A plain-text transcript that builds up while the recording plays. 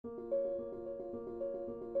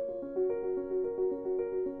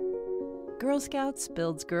Girl Scouts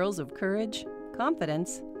builds girls of courage,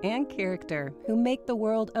 confidence, and character who make the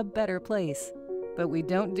world a better place. But we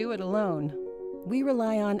don't do it alone. We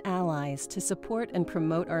rely on allies to support and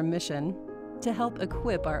promote our mission, to help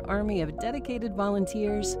equip our army of dedicated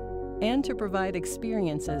volunteers, and to provide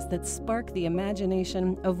experiences that spark the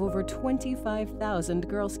imagination of over 25,000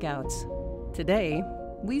 Girl Scouts. Today,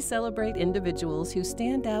 we celebrate individuals who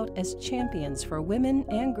stand out as champions for women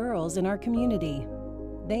and girls in our community.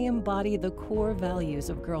 They embody the core values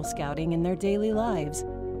of Girl Scouting in their daily lives,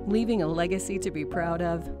 leaving a legacy to be proud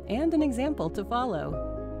of and an example to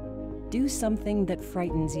follow. Do something that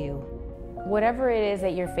frightens you. Whatever it is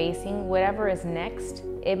that you're facing, whatever is next,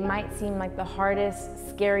 it might seem like the hardest,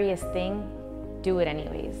 scariest thing, do it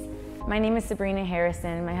anyways. My name is Sabrina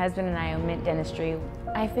Harrison. My husband and I own Mint Dentistry.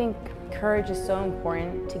 I think courage is so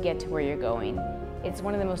important to get to where you're going. It's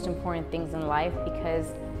one of the most important things in life because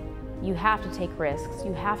you have to take risks.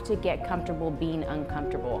 You have to get comfortable being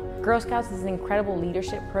uncomfortable. Girl Scouts is an incredible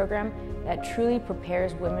leadership program that truly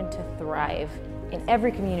prepares women to thrive in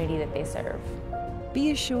every community that they serve. Be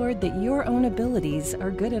assured that your own abilities are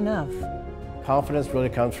good enough. Confidence really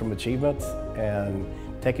comes from achievements, and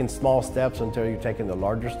taking small steps until you're taking the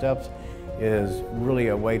larger steps is really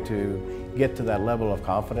a way to get to that level of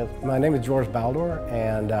confidence. My name is Jorge Baldor,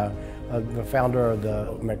 and I'm the founder of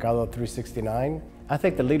the Mercado 369. I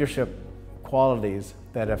think the leadership qualities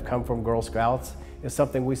that have come from Girl Scouts is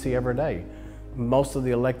something we see every day. Most of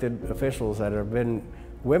the elected officials that have been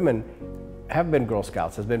women have been Girl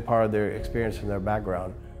Scouts, has been part of their experience and their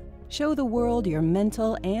background. Show the world your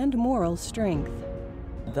mental and moral strength.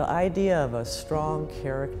 The idea of a strong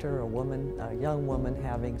character, a young woman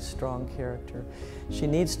having strong character, she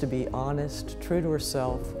needs to be honest, true to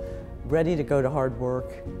herself, ready to go to hard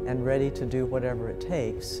work, and ready to do whatever it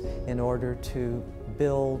takes in order to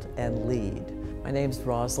build and lead. My name is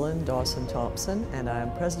Roslyn Dawson Thompson, and I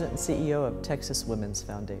am President and CEO of Texas Women's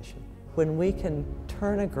Foundation. When we can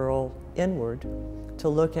turn a girl inward to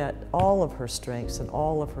look at all of her strengths and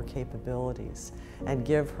all of her capabilities and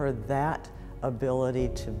give her that ability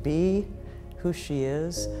to be who she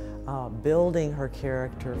is, building her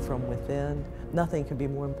character from within, nothing could be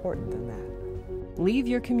more important than that. Leave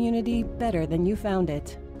your community better than you found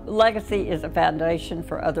it. Legacy is a foundation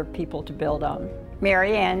for other people to build on.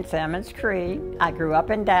 Mary Ann Cree. I grew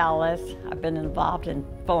up in Dallas. I've been involved in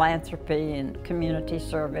philanthropy and community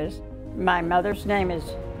service. My mother's name is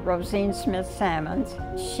Rosine Smith Sammons.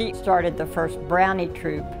 She started the first Brownie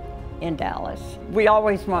Troop in Dallas. We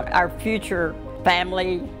always want our future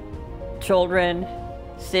family, children,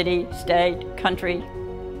 city, state, country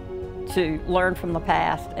to learn from the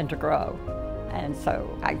past and to grow. And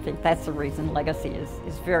so I think that's the reason legacy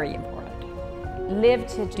is very important. Live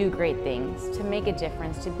to do great things, to make a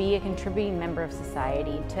difference, to be a contributing member of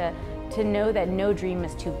society, to know that no dream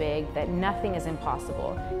is too big, that nothing is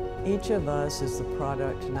impossible. Each of us is the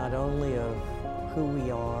product not only of who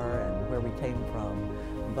we are and where we came from,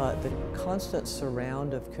 but the constant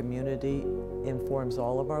surround of community informs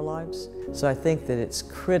all of our lives. So I think that it's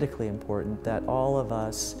critically important that all of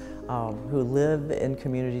us who live in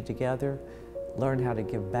community together learn how to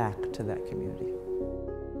give back to that community.